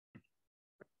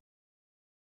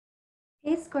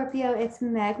Hey Scorpio, it's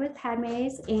Meg with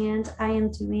Padmes, and I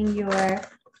am doing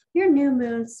your new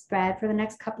moon spread for the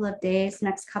next couple of days,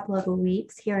 next couple of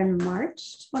weeks here in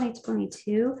March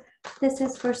 2022. This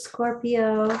is for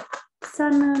Scorpio,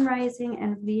 Sun, Moon, Rising,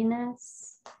 and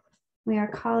Venus. We are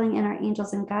calling in our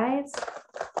angels and guides,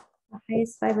 the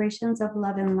highest vibrations of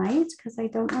love and light, because I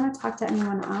don't want to talk to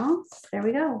anyone else. There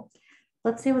we go.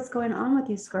 Let's see what's going on with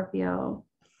you, Scorpio.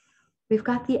 We've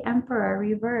got the Emperor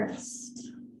reversed.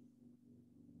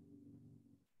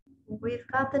 We've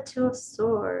got the Two of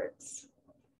Swords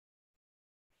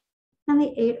and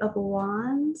the Eight of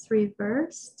Wands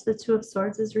reversed. The Two of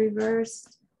Swords is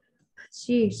reversed.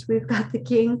 Sheesh, we've got the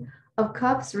King of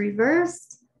Cups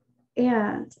reversed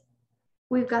and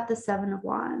we've got the Seven of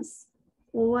Wands.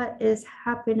 What is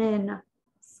happening,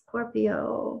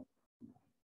 Scorpio?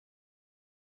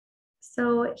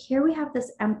 So here we have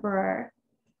this Emperor,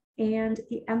 and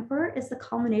the Emperor is the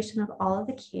culmination of all of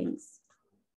the kings.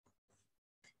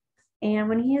 And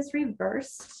when he is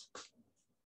reversed,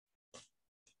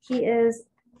 he is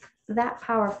that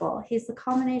powerful. He's the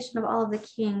culmination of all of the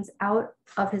kings out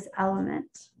of his element.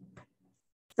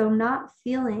 So not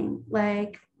feeling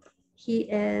like he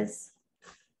is,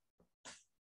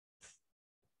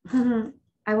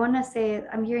 I want to say,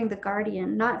 I'm hearing the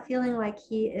guardian, not feeling like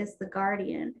he is the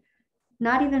guardian,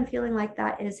 not even feeling like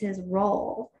that is his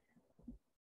role.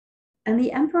 And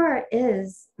the Emperor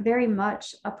is very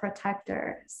much a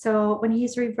protector. So when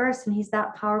he's reversed and he's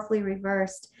that powerfully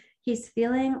reversed, he's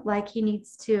feeling like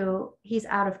he's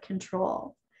out of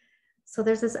control. So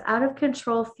there's this out of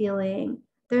control feeling.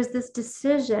 There's this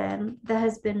decision that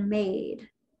has been made.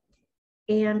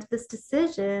 And this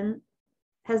decision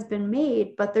has been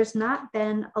made, but there's not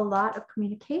been a lot of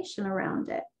communication around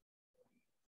it.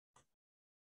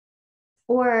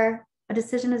 Or a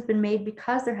decision has been made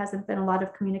because there hasn't been a lot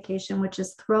of communication, which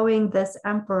is throwing this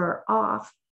Emperor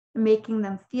off, making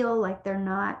them feel like they're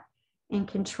not in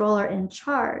control or in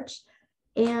charge.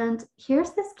 And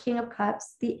here's this King of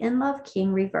Cups, the in-love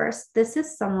king reversed. This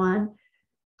is someone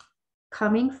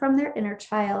coming from their inner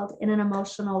child in an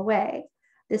emotional way.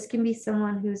 This can be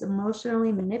someone who's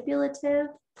emotionally manipulative.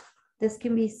 This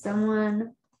can be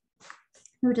someone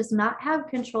who does not have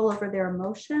control over their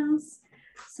emotions.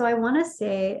 So I want to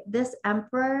say this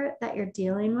Emperor that you're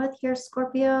dealing with here,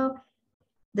 Scorpio,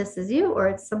 this is you or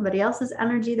it's somebody else's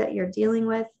energy that you're dealing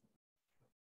with.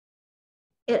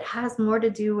 It has more to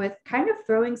do with kind of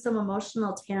throwing some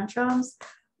emotional tantrums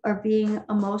or being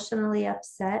emotionally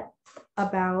upset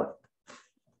about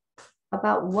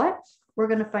what we're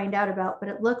going to find out about, but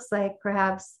it looks like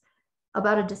perhaps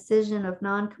about a decision of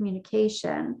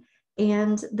non-communication.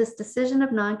 And this decision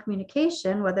of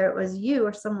non-communication, whether it was you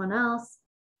or someone else,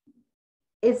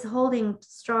 is holding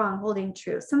strong, holding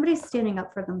true. Somebody's standing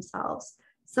up for themselves.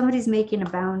 Somebody's making a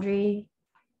boundary.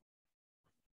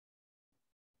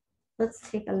 Let's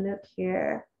take a look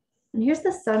here. And here's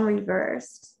the Sun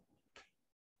reversed.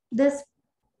 This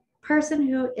person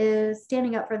who is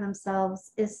standing up for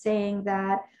themselves is saying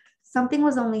that something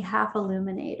was only half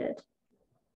illuminated.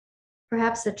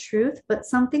 Perhaps a truth, but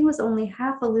something was only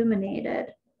half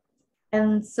illuminated.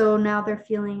 And so now they're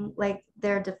feeling like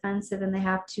they're defensive and they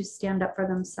have to stand up for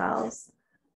themselves.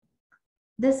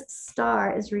 This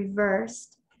Star is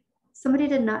reversed. Somebody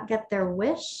did not get their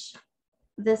wish.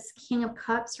 This King of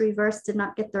Cups reversed did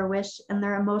not get their wish, and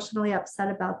they're emotionally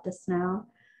upset about this now.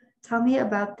 Tell me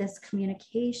about this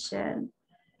communication.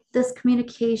 This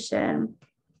communication,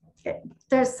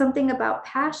 there's something about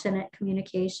passionate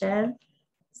communication.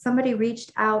 Somebody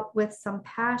reached out with some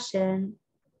passion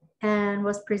and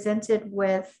was presented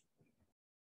with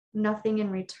nothing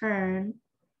in return.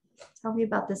 Tell me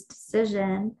about this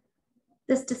decision.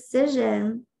 This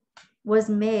decision was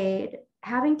made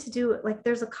having to do, like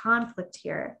there's a conflict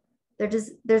here.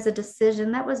 There's a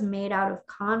decision that was made out of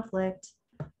conflict.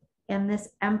 And this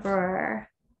Emperor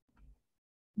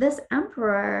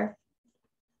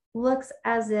looks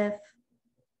as if,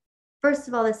 first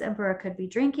of all, this Emperor could be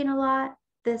drinking a lot.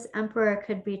 This Emperor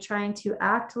could be trying to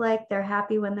act like they're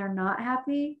happy when they're not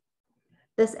happy.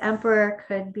 This Emperor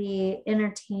could be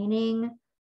entertaining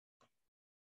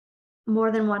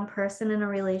more than one person in a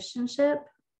relationship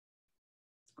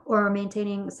or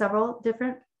maintaining several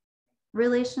different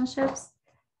relationships.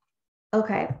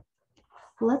 Okay,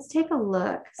 let's take a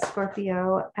look,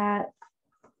 Scorpio, at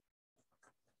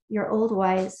your old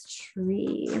wise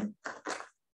tree.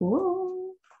 Whoa.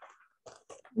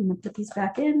 I'm gonna put these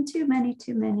back in. Too many.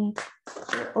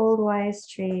 Your old wise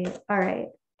tree. All right.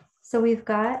 So we've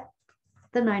got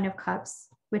the Nine of Cups,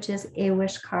 which is a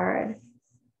wish card.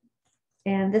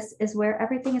 And this is where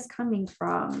everything is coming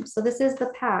from. So this is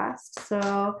the past.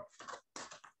 So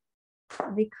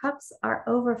The cups are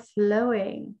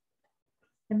overflowing.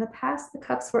 In the past, the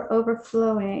cups were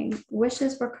overflowing.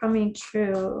 Wishes were coming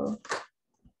true.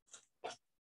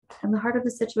 And the heart of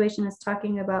the situation is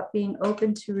talking about being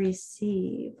open to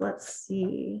receive. Let's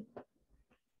see.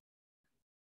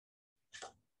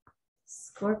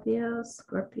 Scorpio,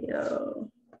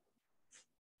 Scorpio.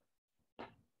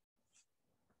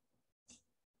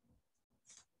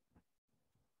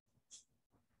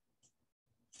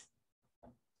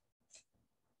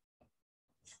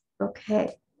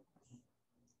 Okay.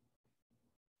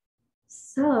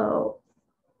 So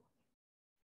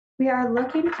we are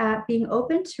looking at being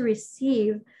open to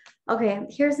receive. Okay,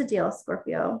 here's the deal,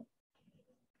 Scorpio.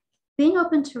 Being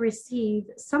open to receive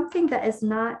something that is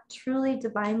not truly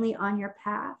divinely on your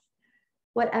path.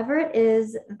 Whatever it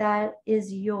is that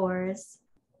is yours,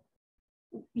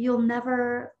 it'll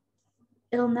never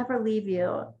leave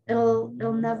you. You'll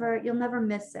never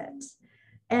miss it.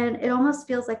 And it almost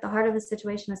feels like the heart of the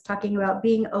situation is talking about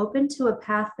being open to a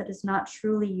path that is not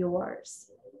truly yours.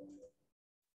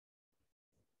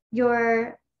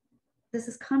 This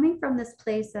is coming from this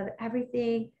place of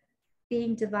everything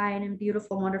being divine and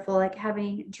beautiful, wonderful, like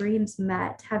having dreams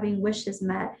met, having wishes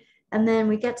met. And then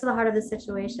we get to the heart of the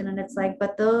situation and it's like,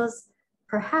 but those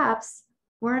perhaps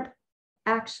weren't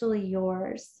actually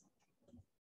yours.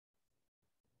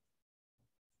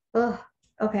 Ugh,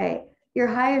 okay. Your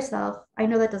higher self, I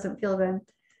know that doesn't feel good.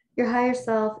 Your higher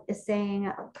self is saying,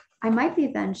 I might be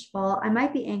vengeful, I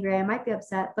might be angry, I might be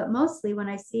upset, but mostly when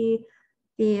I see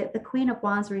the Queen of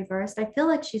Wands reversed, I feel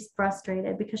like she's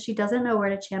frustrated because she doesn't know where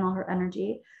to channel her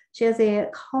energy. She has a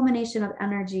culmination of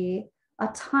energy, a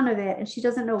ton of it, and she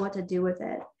doesn't know what to do with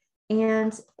it.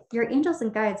 And your angels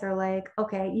and guides are like,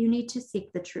 okay, you need to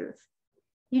seek the truth.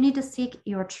 You need to seek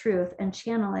your truth and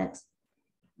channel it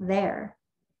there.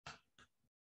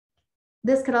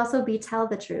 This could also be tell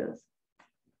the truth.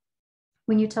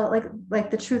 When you tell, like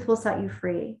the truth will set you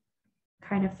free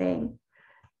kind of thing.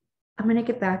 I'm going to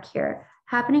get back here.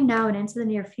 Happening now and into the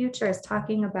near future is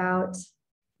talking about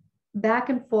back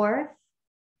and forth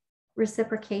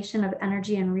reciprocation of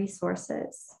energy and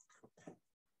resources.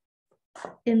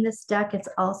 In this deck, it's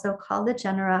also called the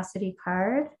generosity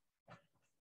card.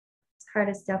 This card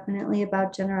is definitely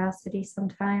about generosity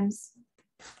sometimes.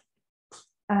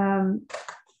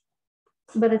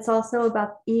 But it's also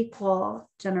about equal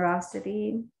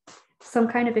generosity, some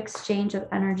kind of exchange of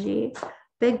energy.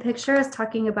 Big picture is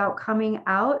talking about coming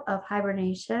out of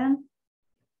hibernation,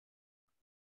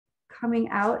 coming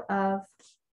out of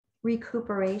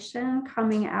recuperation,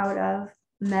 coming out of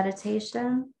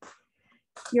meditation.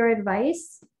 Your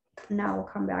advice, now we'll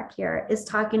come back here, is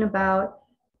talking about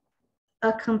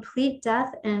a complete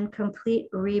death and complete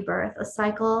rebirth, a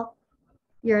cycle.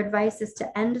 Your advice is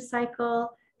to end a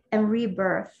cycle and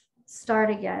rebirth, start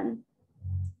again.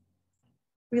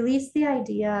 Release the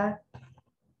idea.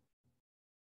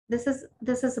 This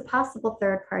is a possible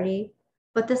third party,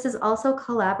 but this is also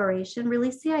collaboration.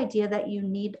 Release the idea that you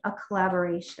need a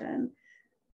collaboration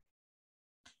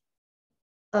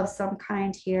of some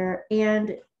kind here.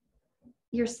 And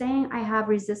you're saying, I have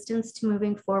resistance to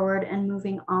moving forward and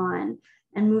moving on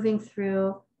and moving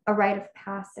through a rite of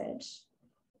passage.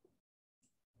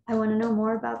 I want to know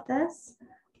more about this.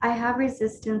 I have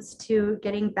resistance to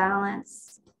getting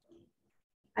balance.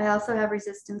 I also have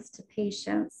resistance to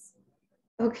patience.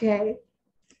 Okay,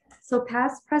 so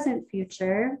past, present,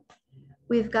 future,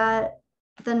 we've got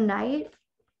the Knight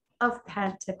of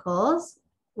Pentacles,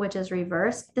 which is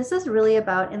reversed. This is really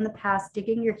about in the past,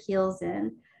 digging your heels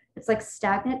in. It's like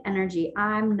stagnant energy.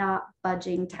 I'm not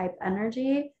budging type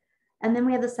energy. And then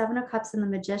we have the Seven of Cups and the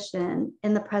Magician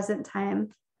in the present time.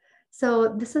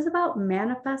 So this is about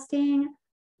manifesting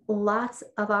lots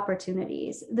of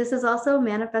opportunities. This is also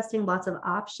manifesting lots of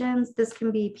options. This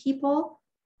can be people.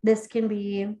 This can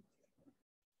be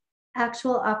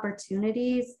actual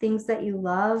opportunities, things that you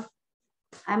love.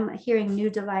 I'm hearing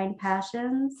new divine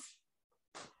passions.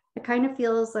 It kind of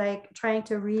feels like trying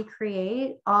to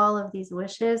recreate all of these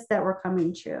wishes that were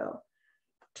coming true.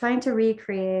 Trying to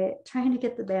recreate, trying to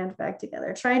get the band back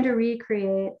together, trying to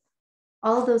recreate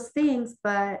all of those things.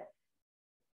 But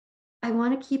I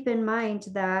want to keep in mind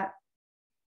that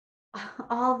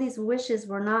all these wishes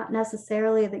were not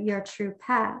necessarily your true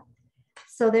path.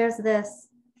 So there's this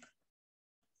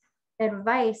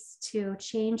advice to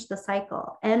change the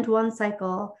cycle, end one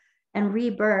cycle and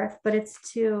rebirth, but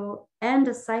it's to end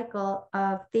a cycle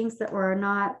of things that were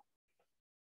not,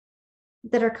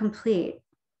 that are complete,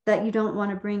 that you don't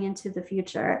want to bring into the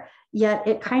future. Yet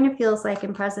it kind of feels like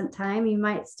in present time, you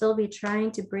might still be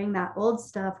trying to bring that old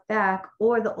stuff back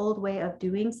or the old way of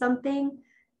doing something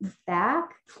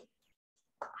back.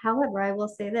 However, I will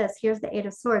say this, here's the Eight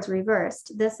of Swords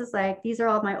reversed. This is like, these are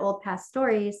all my old past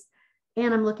stories,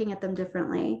 and I'm looking at them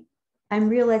differently. I'm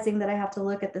realizing that I have to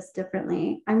look at this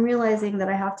differently. I'm realizing that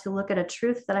I have to look at a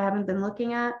truth that I haven't been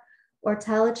looking at, or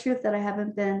tell a truth that I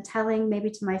haven't been telling, maybe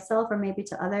to myself or maybe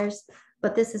to others.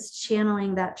 But this is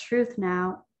channeling that truth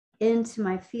now into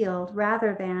my field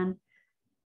rather than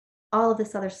all of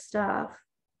this other stuff.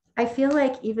 I feel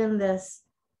like even this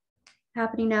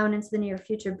happening now and into the near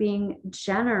future, being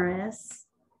generous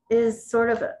is sort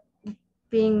of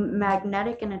being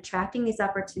magnetic and attracting these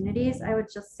opportunities. I would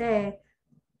just say,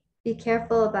 be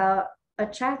careful about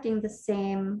attracting the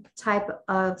same type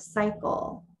of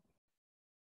cycle.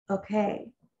 Okay.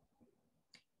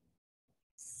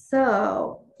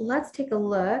 So let's take a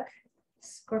look,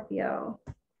 Scorpio,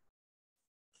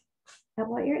 at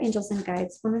what your angels and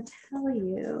guides want to tell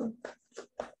you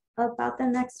about the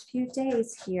next few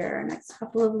days here, next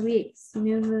couple of weeks,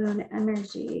 new moon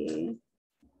energy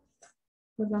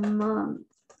for the month.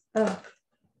 Oh,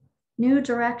 new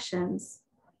directions.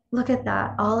 Look at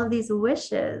that, all of these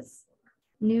wishes,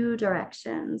 new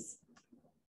directions.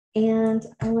 And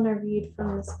I want to read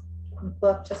from this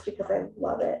book just because I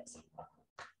love it.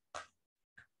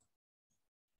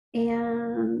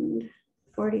 And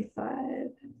 45.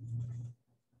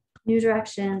 New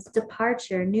directions,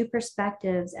 departure, new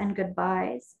perspectives, and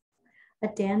goodbyes. A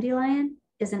dandelion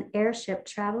is an airship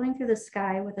traveling through the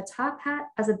sky with a top hat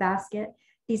as a basket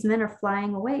these men are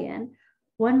flying away in.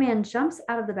 One man jumps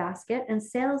out of the basket and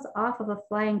sails off of a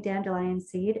flying dandelion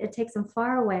seed. It takes him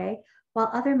far away,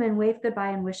 while other men wave goodbye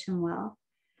and wish him well.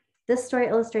 This story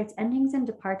illustrates endings and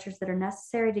departures that are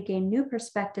necessary to gain new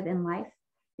perspective in life.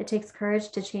 It takes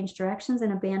courage to change directions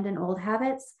and abandon old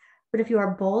habits. But if you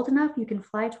are bold enough, you can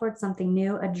fly towards something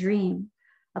new, a dream,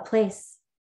 a place,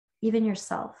 even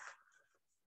yourself.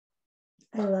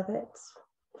 I love it.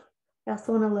 I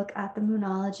also want to look at the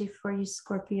Moonology for you,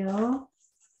 Scorpio.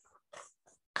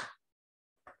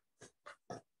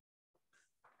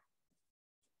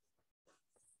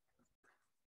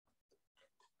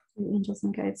 Your angels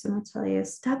and guides want to tell you,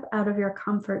 step out of your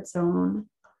comfort zone.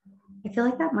 I feel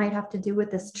like that might have to do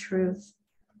with this truth.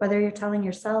 Whether you're telling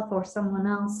yourself or someone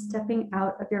else, stepping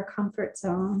out of your comfort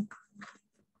zone.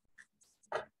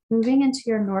 Moving into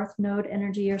your North Node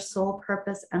energy, your soul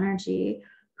purpose energy.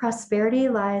 Prosperity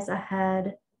lies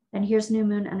ahead. And here's new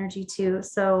moon energy too.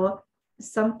 So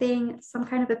some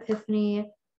kind of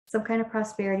epiphany, some kind of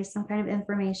prosperity, some kind of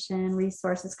information,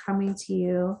 resources coming to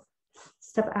you.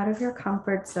 Step out of your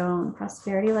comfort zone.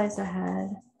 Prosperity lies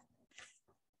ahead.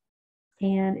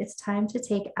 And it's time to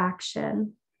take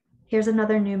action. Here's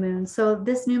another new moon. So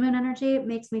this new moon energy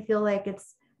makes me feel like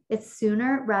it's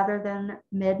sooner rather than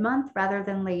mid-month, rather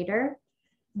than later,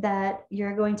 that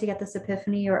you're going to get this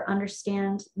epiphany or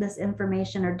understand this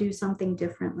information or do something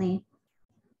differently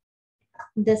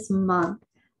this month.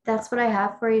 That's what I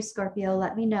have for you, Scorpio.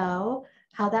 Let me know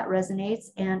how that resonates,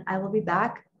 and I will be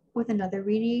back with another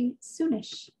reading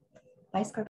soonish. Bye, Scorpio.